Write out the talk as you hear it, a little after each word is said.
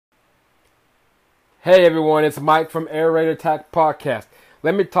Hey everyone, it's Mike from Air Raid Attack Podcast.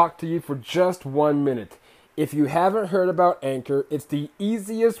 Let me talk to you for just 1 minute. If you haven't heard about Anchor, it's the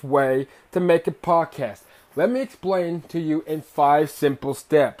easiest way to make a podcast. Let me explain to you in 5 simple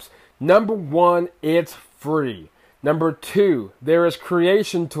steps. Number 1, it's free. Number 2, there is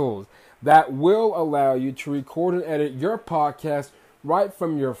creation tools that will allow you to record and edit your podcast right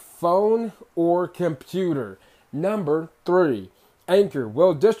from your phone or computer. Number 3, Anchor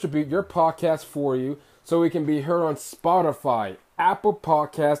will distribute your podcast for you so it can be heard on Spotify, Apple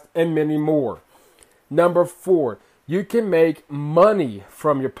Podcast, and many more. Number 4, you can make money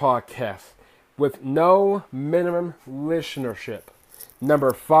from your podcast with no minimum listenership.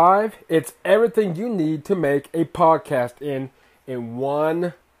 Number 5, it's everything you need to make a podcast in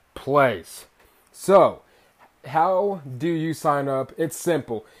one place. So, how do you sign up? It's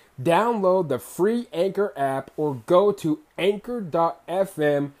simple. Download the free Anchor app or go to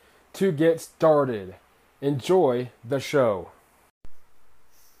anchor.fm to get started. Enjoy the show.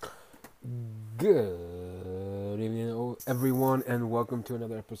 Good evening, everyone, and welcome to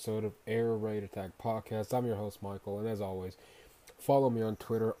another episode of Air Raid Attack Podcast. I'm your host, Michael, and as always, follow me on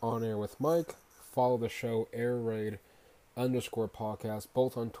Twitter, On Air with Mike. Follow the show, Air Raid _podcast,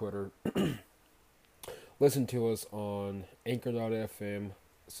 both on Twitter. Listen to us on anchor.fm.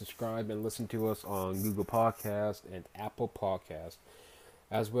 Subscribe and listen to us on Google Podcast and Apple Podcast,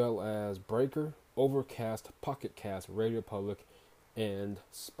 as well as Breaker, Overcast, Pocket Cast, Radio Public, and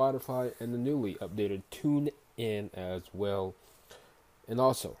Spotify, and the newly updated TuneIn as well. And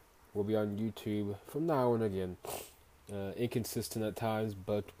also, we'll be on YouTube from now and again. Inconsistent at times,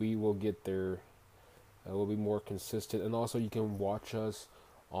 but we will get there. We'll be more consistent. And also, you can watch us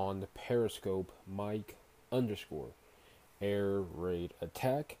on the Periscope, Mike _Air Raid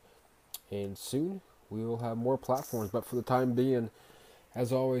Attack, and soon we will have more platforms, but for the time being,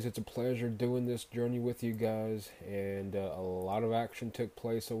 as always, it's a pleasure doing this journey with you guys, and a lot of action took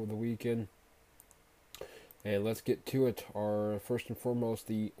place over the weekend, and let's get to it. Our first and foremost,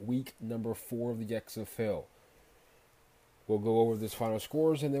 the week number 4 of the XFL. We'll go over this final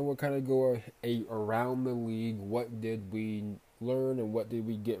scores, and then we'll kind of go around the league. What did we learn, and what did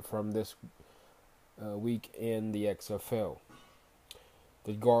we get from this week in the XFL.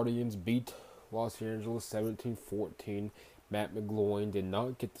 The Guardians beat Los Angeles 17-14. Matt McGloin did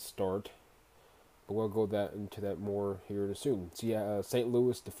not get the start, but we'll go into that more here soon. St.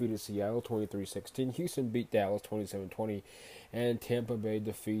 Louis defeated Seattle 23-16. Houston beat Dallas 27-20, and Tampa Bay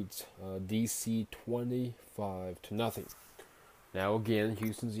defeats DC 25-0. Now again,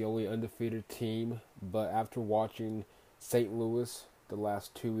 Houston's the only undefeated team, but after watching St. Louis the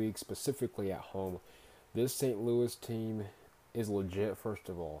last 2 weeks, specifically at home, this St. Louis team is legit, first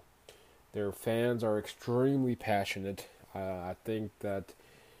of all. Their fans are extremely passionate. I think that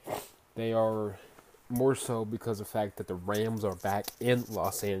they are more so because of the fact that the Rams are back in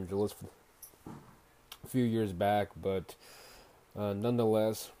Los Angeles a few years back, but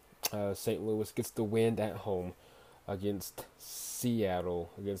nonetheless, St. Louis gets the win at home against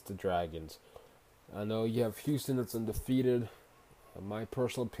Seattle, against the Dragons. I know you have Houston that's undefeated. In my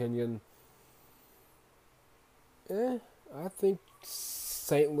personal opinion, I think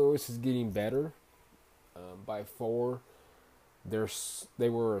St. Louis is getting better by 4. They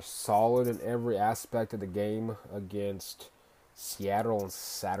were solid in every aspect of the game against Seattle on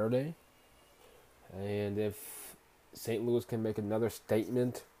Saturday. And if St. Louis can make another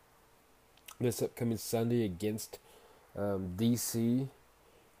statement this upcoming Sunday against DC,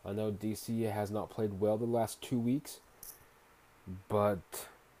 I know DC has not played well the last 2 weeks, but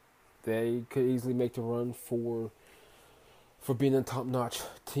they could easily make the run for being a top-notch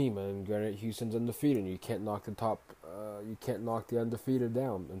team. And granted, Houston's undefeated. You can't knock the undefeated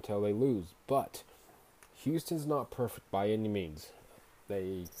down until they lose. But Houston's not perfect by any means.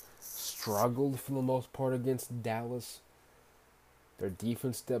 They struggled for the most part against Dallas. Their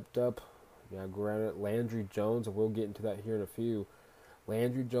defense stepped up. Now, granted, Landry Jones, and we'll get into that here in a few.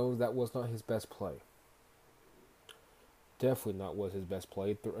 Landry Jones, that was not his best play. Definitely not was his best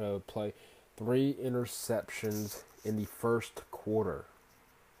play. 3 interceptions in the first quarter.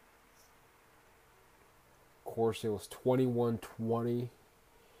 Of course, it was 21-20.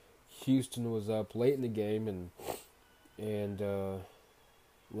 Houston was up late in the game, and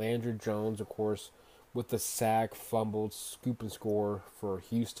Landry Jones, of course, with the sack, fumbled, scoop and score for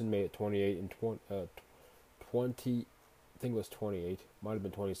Houston, made it 28 and 20. I think it was 28. Might have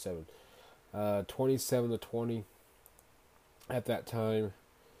been 27. 27-20 at that time.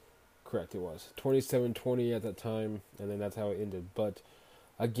 Correct, it was 27-20 at that time, and then that's how it ended. But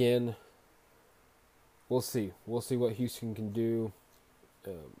again, we'll see. We'll see what Houston can do.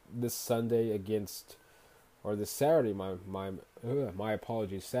 this Sunday against, or this Saturday, my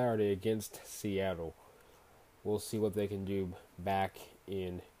apologies, Saturday against Seattle. We'll see what they can do back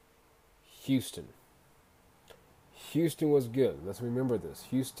in Houston. Houston was good. Let's remember this.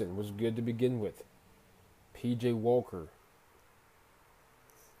 Houston was good to begin with. P.J. Walker,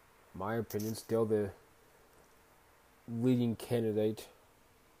 my opinion, still the leading candidate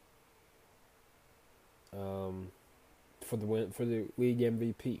for the league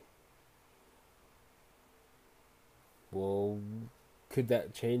MVP. Well, could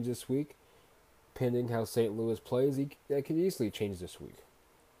that change this week? Pending how St. Louis plays, that could easily change this week.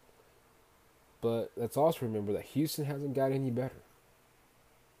 But let's also remember that Houston hasn't got any better.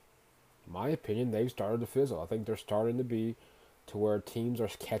 In my opinion, they've started to fizzle. I think they're starting to be to where teams are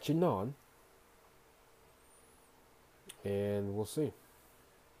catching on. And we'll see.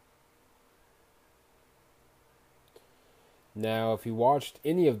 Now, if you watched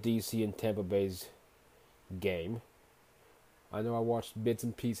any of DC and Tampa Bay's game, I know I watched bits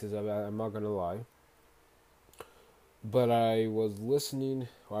and pieces of it, I'm not going to lie. But I was listening,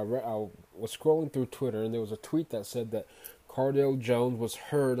 I was scrolling through Twitter, and there was a tweet that said that Cardale Jones was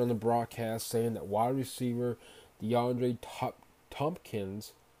heard on the broadcast saying that wide receiver DeAndre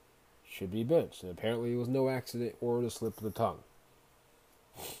Thompkins should be benched. And apparently it was no accident or the slip of the tongue.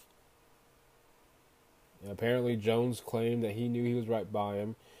 And apparently Jones claimed that he knew he was right by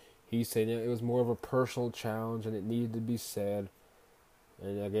him. He said it was more of a personal challenge and it needed to be said.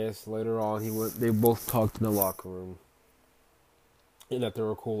 And I guess later on they both talked in the locker room. And that they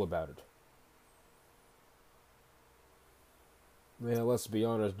were cool about it. Man, let's be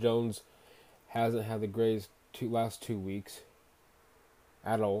honest. Jones hasn't had the greatest last 2 weeks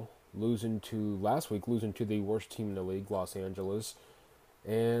at all. Last week, losing to the worst team in the league, Los Angeles.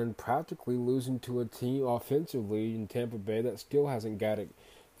 And practically losing to a team offensively in Tampa Bay that still hasn't got it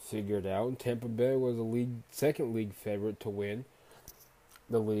figured out. And Tampa Bay was a second league favorite to win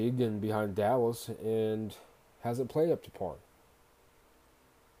the league and behind Dallas and hasn't played up to par.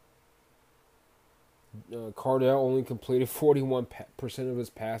 Cardale only completed 41% of his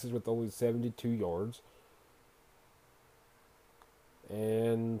passes with only 72 yards.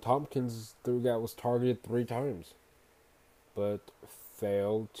 And Thompkins was targeted 3 times, but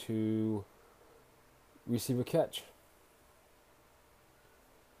failed to receive a catch.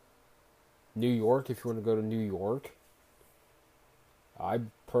 New York, if you want to go to New York, I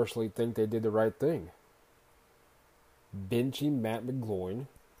personally think they did the right thing. Benching Matt McGloin,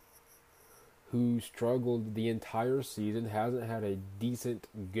 who struggled the entire season, hasn't had a decent,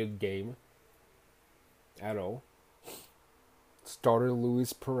 good game at all. Started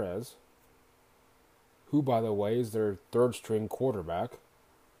Luis Perez, who, by the way, is their third-string quarterback,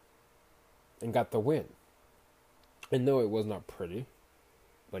 and got the win. And no, it was not pretty,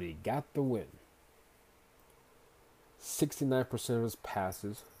 but he got the win. 69% of his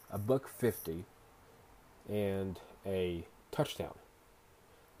passes, $150, and a touchdown.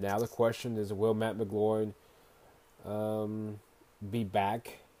 Now the question is, will Matt McGloin be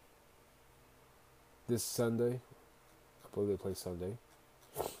back this Sunday? I believe they play Sunday.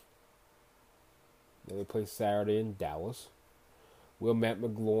 Then they play Saturday in Dallas. Will Matt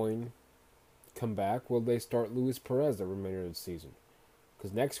McGloin come back? Will they start Luis Perez the remainder of the season?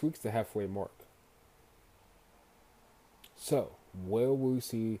 Because next week's the halfway mark. So, will we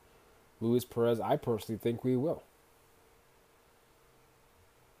see Luis Perez? I personally think we will.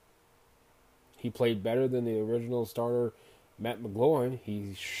 He played better than the original starter, Matt McGloin.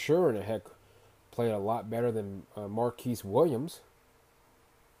 He sure in the heck played a lot better than Marquise Williams.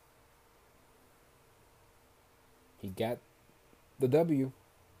 He got the W.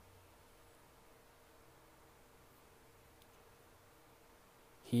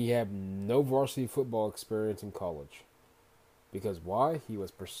 He had no varsity football experience in college. Because why? He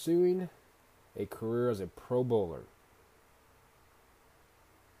was pursuing a career as a Pro Bowler.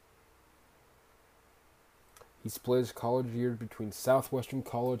 He split his college years between Southwestern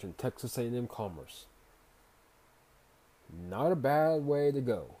College and Texas A&M Commerce. Not a bad way to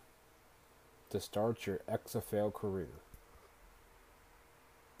go to start your XFL career.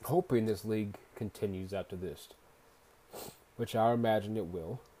 Hoping this league continues after this, which I imagine it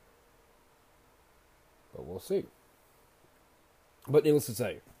will. But we'll see. But needless to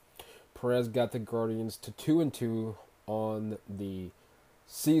say, Perez got the Guardians to 2-2 on the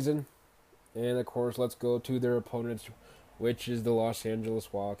season. And, of course, let's go to their opponents, which is the Los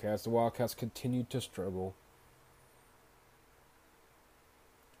Angeles Wildcats. The Wildcats continue to struggle.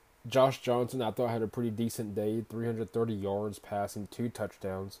 Josh Johnson, I thought, had a pretty decent day. 330 yards passing, 2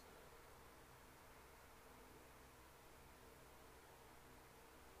 touchdowns.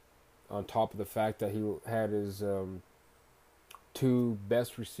 On top of the fact that he had his two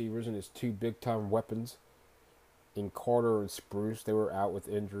best receivers and his two big-time weapons in Carter and Spruce, they were out with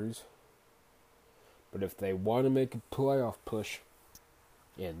injuries. But if they want to make a playoff push,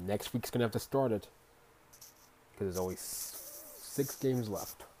 and next week's going to have to start it, because there's only 6 games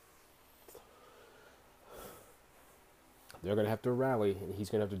left, they're going to have to rally, and he's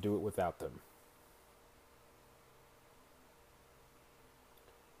going to have to do it without them.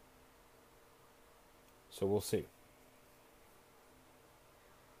 So we'll see.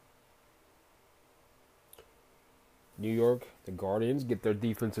 New York, the Guardians, get their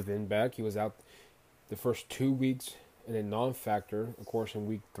defensive end back. He was out the first 2 weeks and a non-factor, of course, in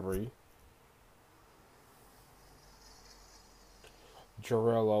week 3.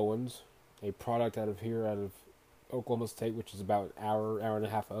 Jarrell Owens, a product out of Oklahoma State, which is about an hour and a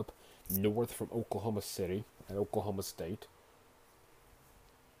half up north from Oklahoma City at Oklahoma State.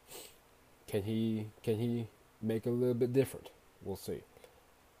 Can he make a little bit different? We'll see.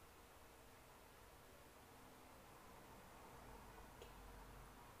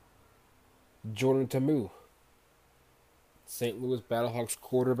 Jordan Ta'amu, St. Louis Battlehawks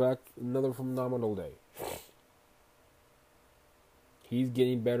quarterback, another phenomenal day. He's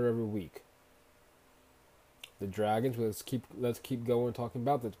getting better every week. The Dragons, let's keep going talking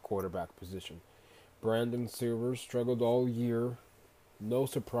about the quarterback position. Brandon Silvers struggled all year. No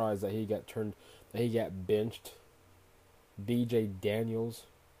surprise that he got benched. BJ Daniels,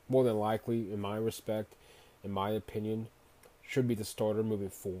 more than likely, in my opinion, should be the starter moving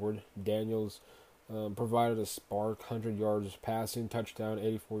forward. Daniels provided a spark, 100 yards passing, touchdown,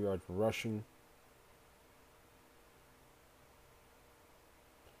 84 yards rushing.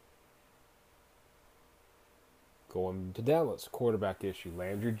 Going to Dallas, quarterback issue.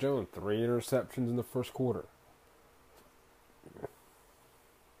 Landry Jones, 3 interceptions in the first quarter.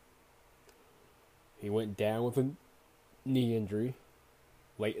 He went down with a knee injury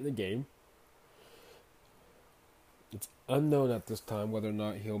late in the game. It's unknown at this time whether or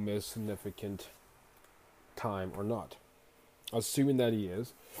not he'll miss significant time or not. Assuming that he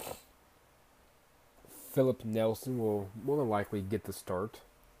is, Philip Nelson will more than likely get the start.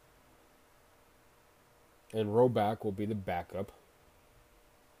 And Roback will be the backup.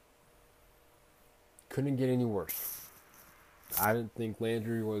 Couldn't get any worse. I didn't think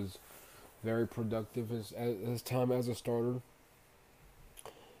Landry was very productive his time as a starter.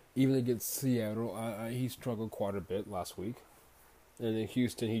 Even against Seattle, he struggled quite a bit last week. And in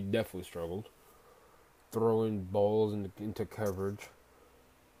Houston, he definitely struggled. Throwing balls into coverage.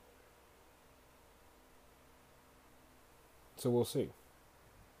 So we'll see.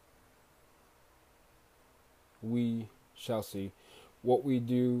 We shall see. What we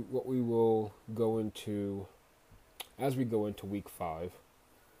will go into, as we go into week 5,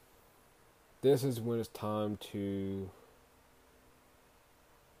 this is when it's time to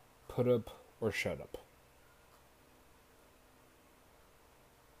put up or shut up.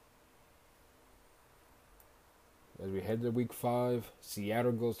 As we head to week 5,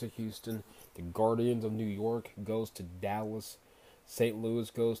 Seattle goes to Houston, the Guardians of New York goes to Dallas, St. Louis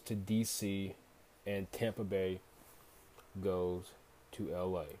goes to DC, and Tampa Bay goes to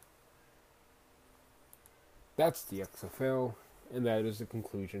LA. That's the XFL, and that is the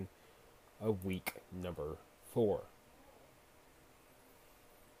conclusion of week number 4.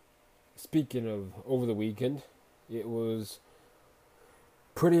 Speaking of over the weekend, it was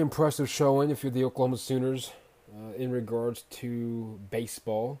pretty impressive showing if you're the Oklahoma Sooners in regards to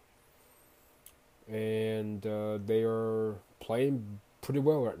baseball. And they are playing pretty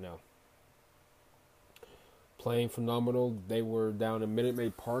well right now. Playing phenomenal. They were down in Minute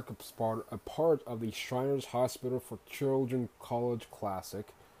Maid Park, a part of the Shriners Hospital for Children College Classic.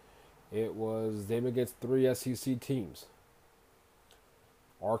 It was them against 3 SEC teams.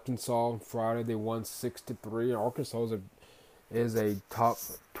 Arkansas on Friday, they won 6-3. Arkansas is a top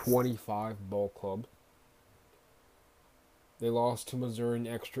 25 ball club. They lost to Missouri in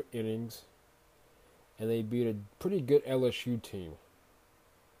extra innings, and they beat a pretty good LSU team,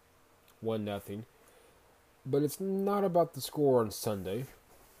 1-0. But it's not about the score on Sunday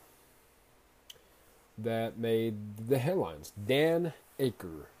that made the headlines. Dan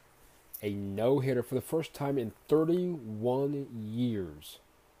Aker, a no-hitter for the first time in 31 years.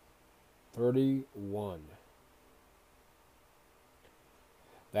 31.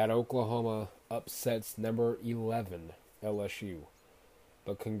 That Oklahoma upsets number 11, LSU.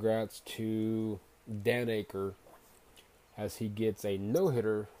 But congrats to Dan Aker as he gets a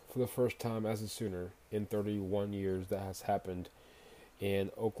no-hitter for the first time as a Sooner in 31 years. That has happened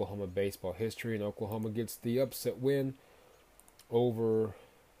in Oklahoma baseball history, and Oklahoma gets the upset win over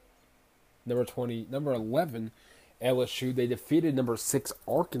Number 11, LSU. They defeated number 6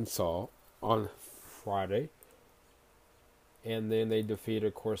 Arkansas on Friday, and then they defeated,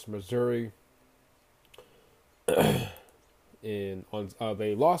 of course, Missouri. They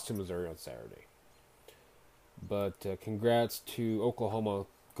lost to Missouri on Saturday. But congrats to Oklahoma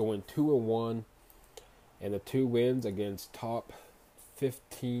going 2-1, and the 2 wins against top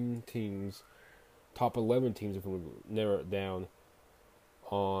 15 teams, top 11 teams if we narrow it down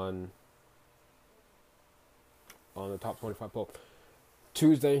on the top 25 poll.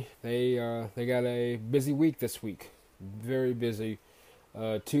 Tuesday, they got a busy week this week, very busy.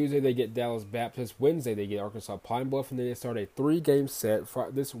 Tuesday they get Dallas Baptist. Wednesday they get Arkansas Pine Bluff, and then they start a 3-game set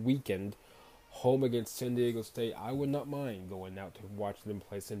for this weekend, home against San Diego State. I would not mind going out to watch them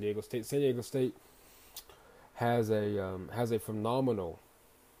play San Diego State. San Diego State has a phenomenal,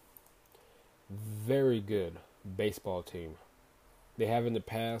 very good baseball team. They have in the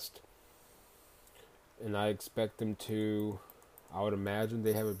past, and I expect them to. I would imagine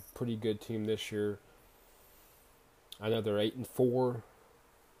they have a pretty good team this year. I know they're 8-4.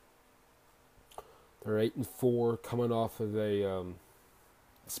 They're 8-4, coming off of a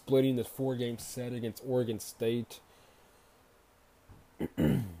splitting the 4-game set against Oregon State.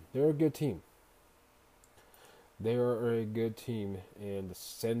 They're a good team. They are a good team, and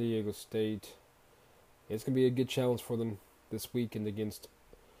San Diego State, it's going to be a good challenge for them this weekend against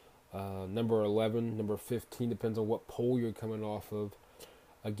number 11, number 15, depends on what poll you're coming off of,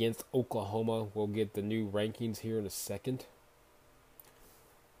 against Oklahoma. We'll get the new rankings here in a second.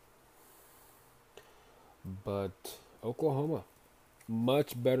 But Oklahoma,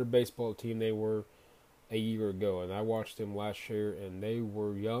 much better baseball team they were a year ago. And I watched them last year, and they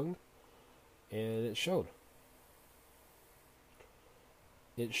were young, and it showed.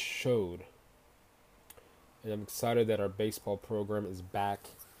 It showed. And I'm excited that our baseball program is back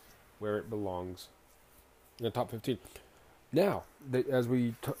where it belongs, in the top 15. Now, as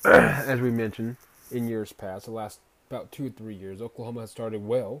we mentioned in years past, the last about 2 or 3 years, Oklahoma has started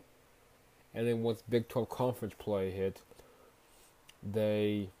well, and then once Big 12 conference play hit,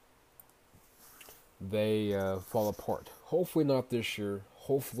 they fall apart. Hopefully not this year.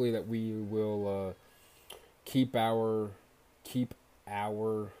 Hopefully that we will keep our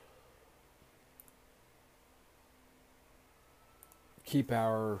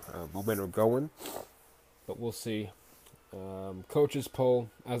momentum going, but we'll see. Coaches poll,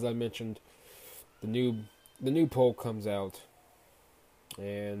 as I mentioned, the new poll comes out,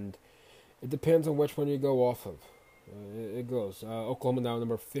 and it depends on which one you go off of. It goes Oklahoma now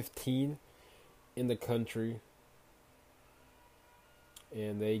number 15 in the country,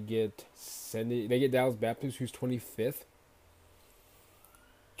 and they get Dallas Baptist, who's 25th.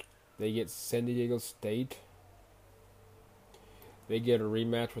 They get San Diego State. They get a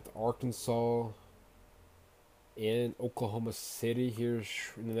rematch with Arkansas in Oklahoma City here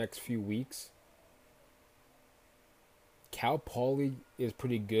in the next few weeks. Cal Poly is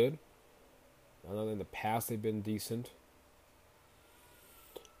pretty good. I know in the past they've been decent.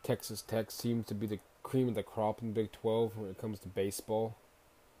 Texas Tech seems to be the cream of the crop in Big 12 when it comes to baseball.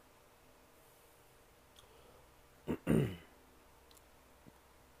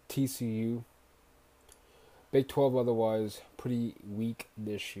 TCU. Big 12 otherwise pretty weak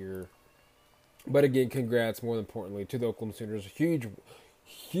this year. But again, congrats more importantly to the Oklahoma Sooners. Huge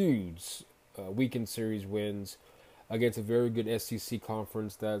weekend series wins against a very good SEC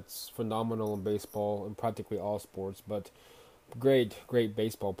conference that's phenomenal in baseball and practically all sports. But great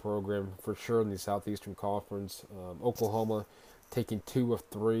baseball program for sure in the Southeastern Conference. Oklahoma taking 2 of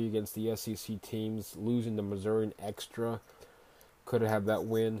 3 against the SEC teams, losing to Missouri in extra. Could have had that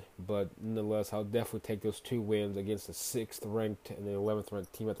win, but nonetheless, I'll definitely take those 2 wins against the 6th ranked and the 11th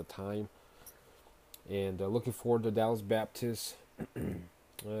ranked team at the time. And looking forward to Dallas Baptist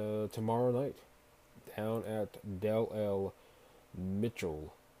tomorrow night down at Del L.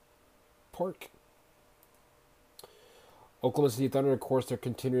 Mitchell Park. Oklahoma City Thunder, of course, they're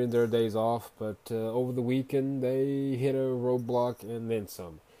continuing their days off, but over the weekend they hit a roadblock and then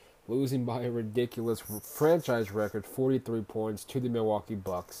some, losing by a ridiculous franchise record 43 points to the Milwaukee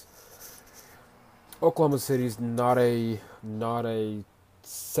Bucks. Oklahoma City's not a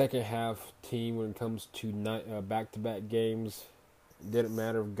second half team when it comes to back-to-back games. It didn't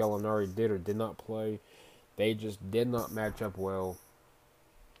matter if Gallinari did or did not play. They just did not match up well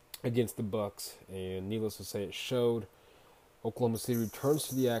against the Bucks, and needless to say, it showed. Oklahoma City returns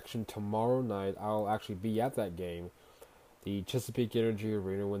to the action tomorrow night. I'll actually be at that game. The Chesapeake Energy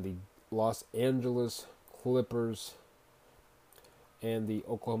Arena, when the Los Angeles Clippers and the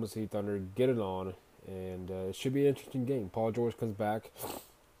Oklahoma City Thunder get it on, and it should be an interesting game. Paul George comes back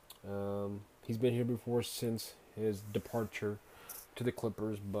He's been here before since his departure to the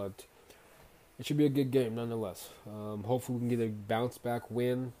Clippers, but it should be a good game nonetheless. Hopefully we can get a bounce back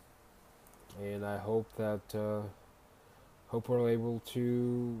win, and I hope that hope we're able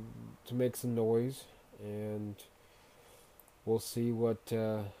to make some noise, and we'll see what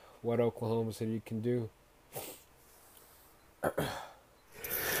Oklahoma City can do.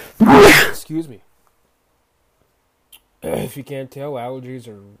 Excuse me. If you can't tell, allergies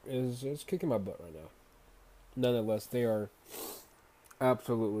is kicking my butt right now. Nonetheless, they are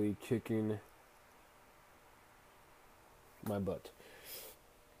absolutely kicking my butt.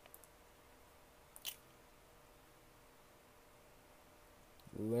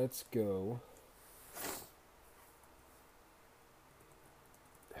 Let's go.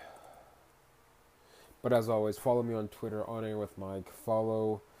 But as always, follow me on Twitter, On Air with Mike.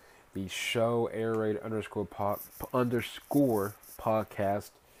 Follow the show, Air Raid underscore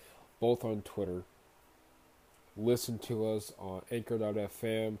podcast, both on Twitter. Listen to us on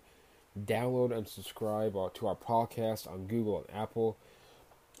Anchor.fm. Download and subscribe to our podcast on Google and Apple.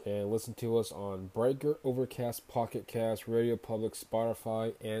 And listen to us on Breaker, Overcast, Pocket Cast, Radio Public,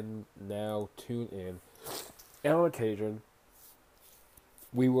 Spotify, and now TuneIn. And on occasion,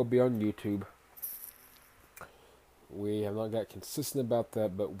 we will be on YouTube. We have not got consistent about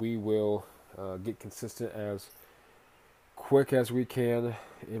that, but we will get consistent as quick as we can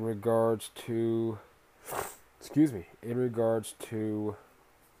in regards to, in regards to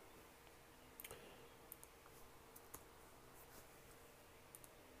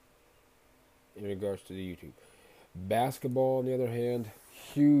the YouTube. Basketball, on the other hand,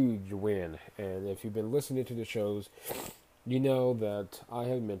 huge win. And if you've been listening to the shows, you know that I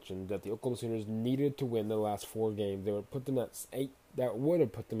have mentioned that the Oklahoma Sooners needed to win the last 4 games. They would put them at 8. That would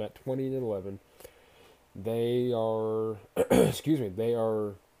have put them at 20-11. They are, they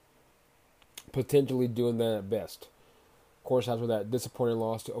are potentially doing that at best. Of course, after that disappointing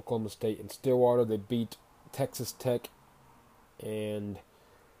loss to Oklahoma State in Stillwater, they beat Texas Tech and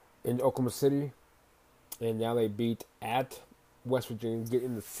in Oklahoma City, and now they beat at West Virginia,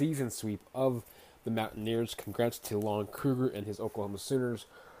 getting the season sweep of the Mountaineers. Congrats to Lon Kruger and his Oklahoma Sooners.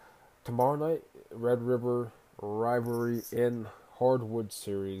 Tomorrow night, Red River rivalry in Hardwood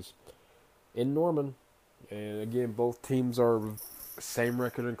Series in Norman. And again, both teams are same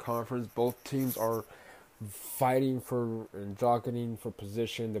record in conference. Both teams are fighting for and jockeying for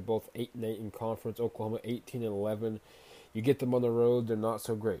position. They're both 8-8 in conference. Oklahoma 18-11. You get them on the road, they're not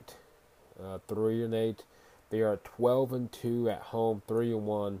so great. 3-8. They are 12-2 at home,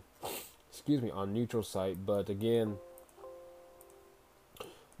 3-1. On neutral site. But again,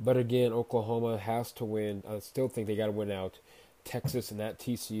 Oklahoma has to win. I still think they got to win out Texas and at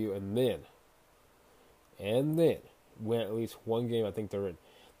TCU, and then win at least one game. I think they're in.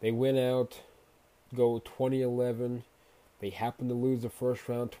 They win out, go 20-11. They happen to lose the first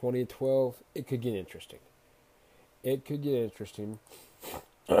round, 20-12. It could get interesting.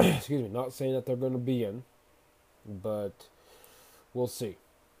 Not saying that they're going to be in, but we'll see.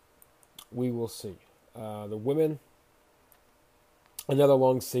 We will see. The women, another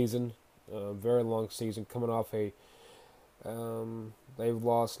long season, very long season, coming off a, they've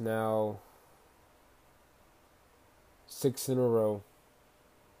lost now 6 in a row,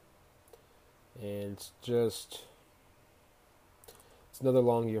 and it's another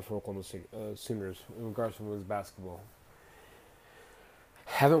long year for Oklahoma City, Sooners in regards to women's basketball.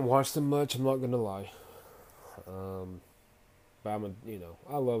 Haven't watched them much, I'm not going to lie. But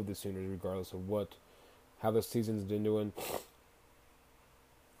I love the Sooners regardless of how the season's been doing.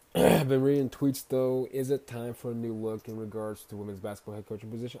 I've been reading tweets though. Is it time for a new look in regards to women's basketball head coaching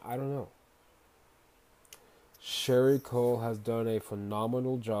position? I don't know. Sherry Cole has done a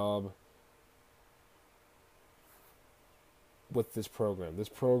phenomenal job with this program. This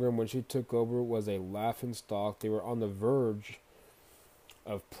program, when she took over, was a laughing stock. They were on the verge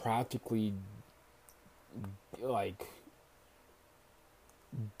of practically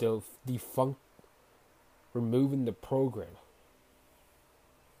removing the program.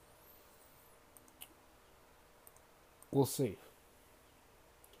 We'll see.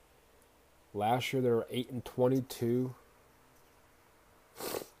 Last year they were 8-22.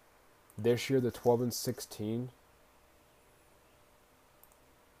 This year they're 12-16.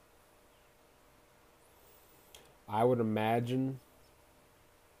 I would imagine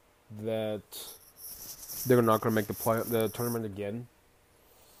that they're not going to make the tournament again.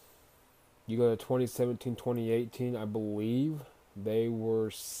 You go to 2017-2018, I believe they were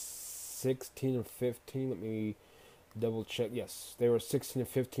 16-15. Let me double check. Yes, they were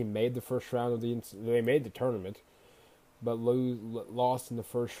 16-15. Made the first round of they made the tournament. but lost in the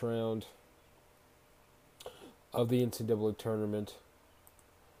first round of the NCAA tournament.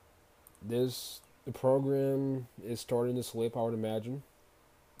 The program is starting to slip, I would imagine.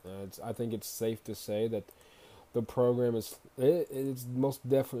 I think it's safe to say that the program it's most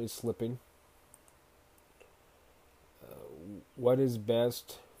definitely slipping. What is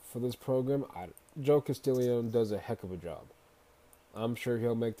best for this program? Joe Castiglione does a heck of a job. I'm sure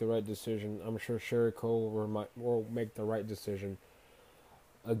he'll make the right decision. I'm sure Sherry Cole will make the right decision.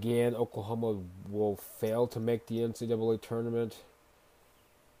 Again, Oklahoma will fail to make the NCAA tournament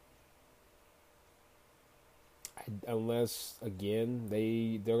unless, again,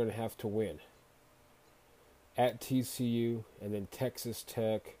 they're going to have to win at TCU and then Texas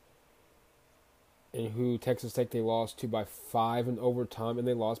Tech, and who Texas Tech they lost to by 5 in overtime, and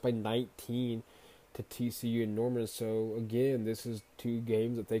they lost by 19 to TCU and Norman. So again, this is 2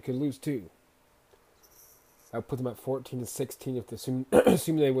 games that they could lose to. I put them at 14-16 if they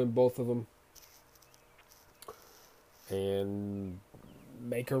assume they win both of them, and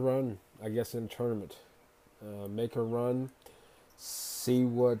make a run, I guess, in the tournament. Make a run, see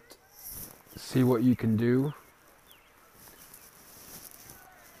what you can do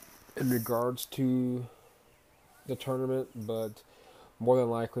in regards to the tournament, but more than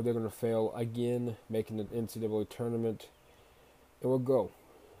likely they're going to fail again making the NCAA tournament. It will go.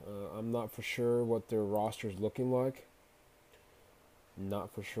 I'm not for sure what their roster is looking like.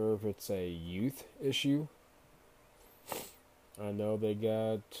 Not for sure if it's a youth issue. I know they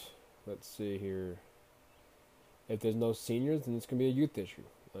got, let's see here. If there's no seniors, then it's going to be a youth issue.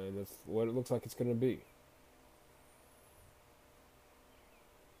 And that's what it looks like it's going to be.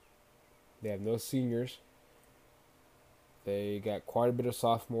 They have no seniors. They got quite a bit of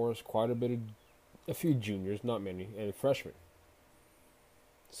sophomores, a few juniors, not many, and freshmen.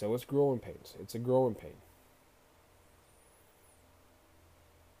 So it's growing pains. It's a growing pain.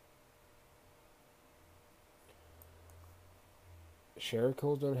 Sherry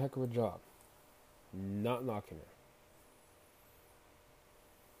Cole's done a heck of a job. Not knocking her.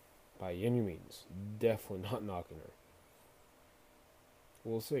 By any means. Definitely not knocking her.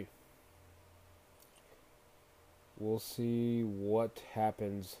 We'll see. We'll see what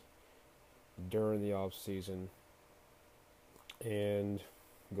happens during the off season and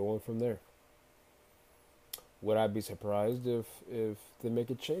going from there. Would I be surprised if they make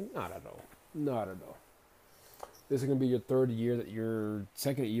a change? Not at all. Not at all. This is going to be your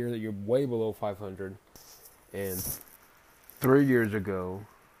second year that you're way below 500. And 3 years ago,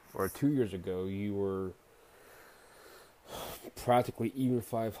 or 2 years ago, you were practically even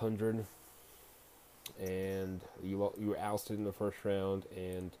 500. And you were ousted in the first round,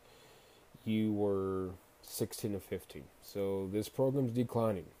 and you were 16-15. So this program's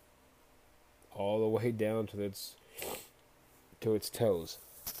declining all the way down to its toes.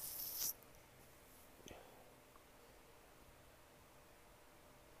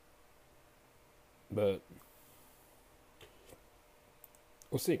 But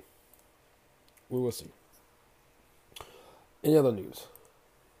we'll see. We will see. Any other news?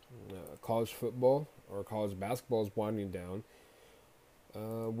 College football or college basketball is winding down.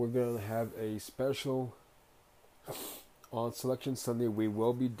 We're going to have a special on Selection Sunday. We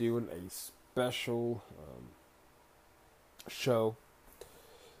will be doing a special show.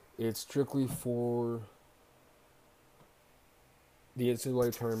 It's strictly for the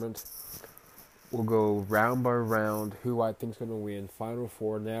NCAA tournament. We'll go round by round who I think is going to win, Final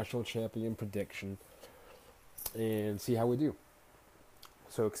Four, national champion prediction, and see how we do.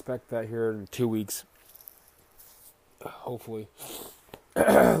 So expect that here in 2 weeks. Hopefully.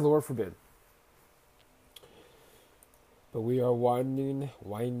 Lord forbid. But we are winding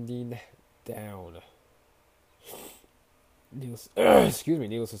down. Needless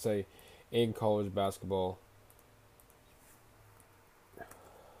to say, in college basketball.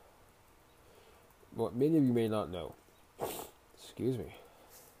 What many of you may not know,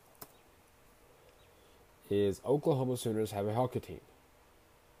 is Oklahoma Sooners have a hockey team.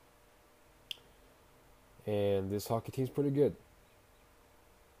 And this hockey team's pretty good.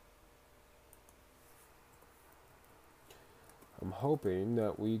 I'm hoping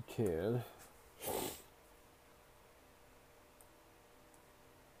that we can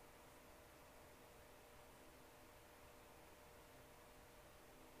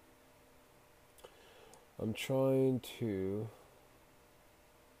I'm trying to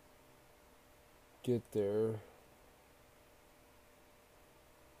get there.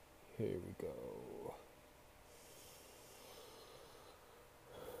 Here we go.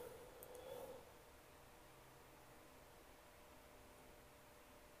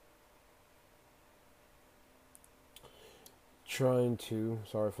 trying to.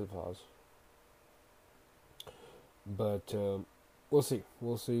 Sorry for the pause. But we'll see.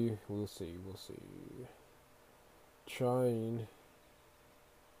 We'll see. We'll see. We'll see. Trying.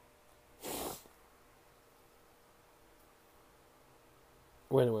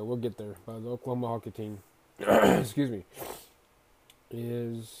 Well, anyway, we'll get there. But the Oklahoma hockey team, excuse me,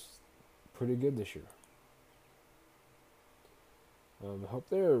 is pretty good this year. Hope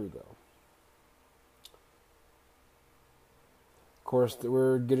there we go. Of course,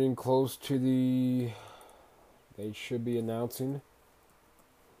 we're getting close to the. They should be announcing.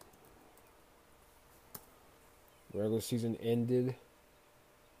 Regular season ended.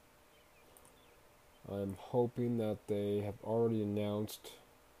 I'm hoping that they have already announced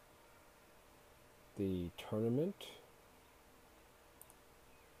the tournament.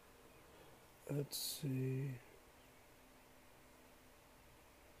 Let's see.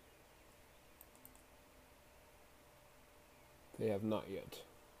 They have not yet.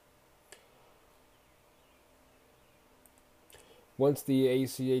 Once the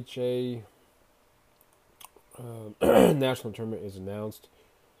ACHA national tournament is announced,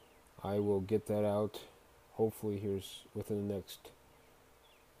 I will get that out. Hopefully, here's within the next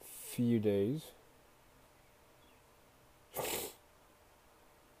few days.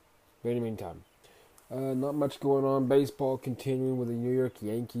 But in the meantime, not much going on. Baseball continuing with the New York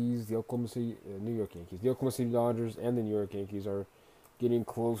Yankees, the Oklahoma City Dodgers, and the New York Yankees are getting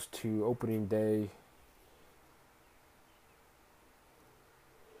close to opening day.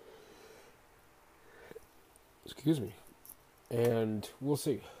 Excuse me. And we'll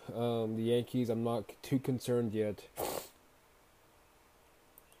see. The Yankees, I'm not too concerned yet.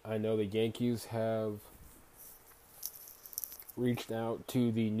 I know the Yankees have reached out to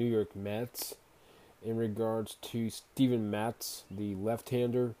the New York Mets in regards to Steven Matz, the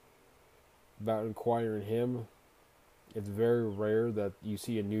left-hander, about inquiring him. It's very rare that you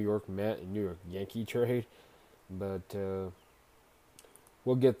see a New York Met and New York Yankee trade, but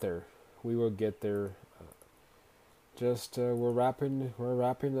we'll get there. We will get there. We're wrapping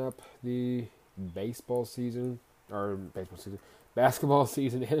up the basketball season,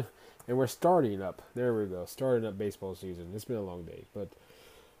 and we're starting up. There we go, starting up baseball season. It's been a long day, but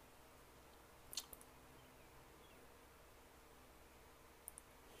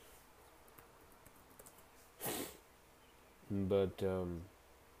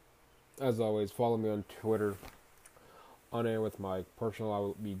as always, follow me on Twitter. On Air with Mike. Personal, I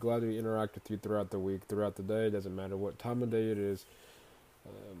will be glad to interact with you throughout the week, throughout the day. It doesn't matter what time of day it is.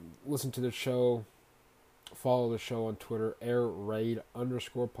 Listen to the show. Follow the show on Twitter,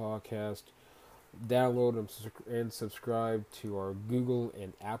 airraid_podcast. Download and subscribe to our Google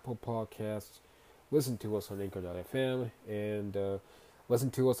and Apple podcasts. Listen to us on Anchor.fm. And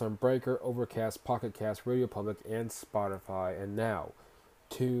listen to us on Breaker, Overcast, Pocket Cast, Radio Public, and Spotify. And now,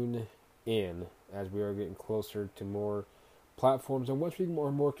 tune in as we are getting closer to more platforms, and once we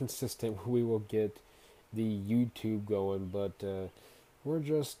are more consistent, we will get the YouTube going. But we're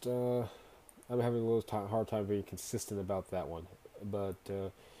just I'm having a little hard time being consistent about that one. But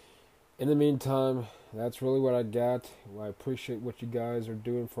in the meantime, that's really what I got. I appreciate what you guys are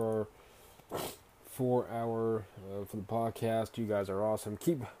doing for the podcast. You guys are awesome.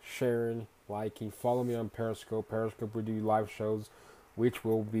 Keep sharing, liking, follow me on Periscope. Periscope, we do live shows, which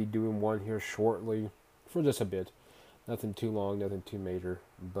we'll be doing one here shortly for just a bit. Nothing too long, nothing too major.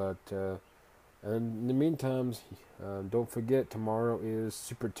 But in the meantime, don't forget, tomorrow is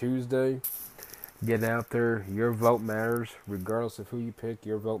Super Tuesday. Get out there. Your vote matters. Regardless of who you pick,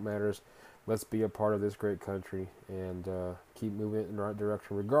 your vote matters. Let's be a part of this great country and keep moving in the right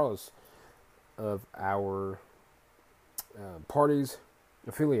direction, regardless of our party's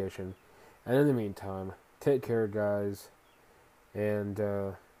affiliation. And in the meantime, take care, guys. And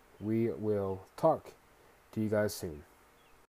we will talk to you guys soon.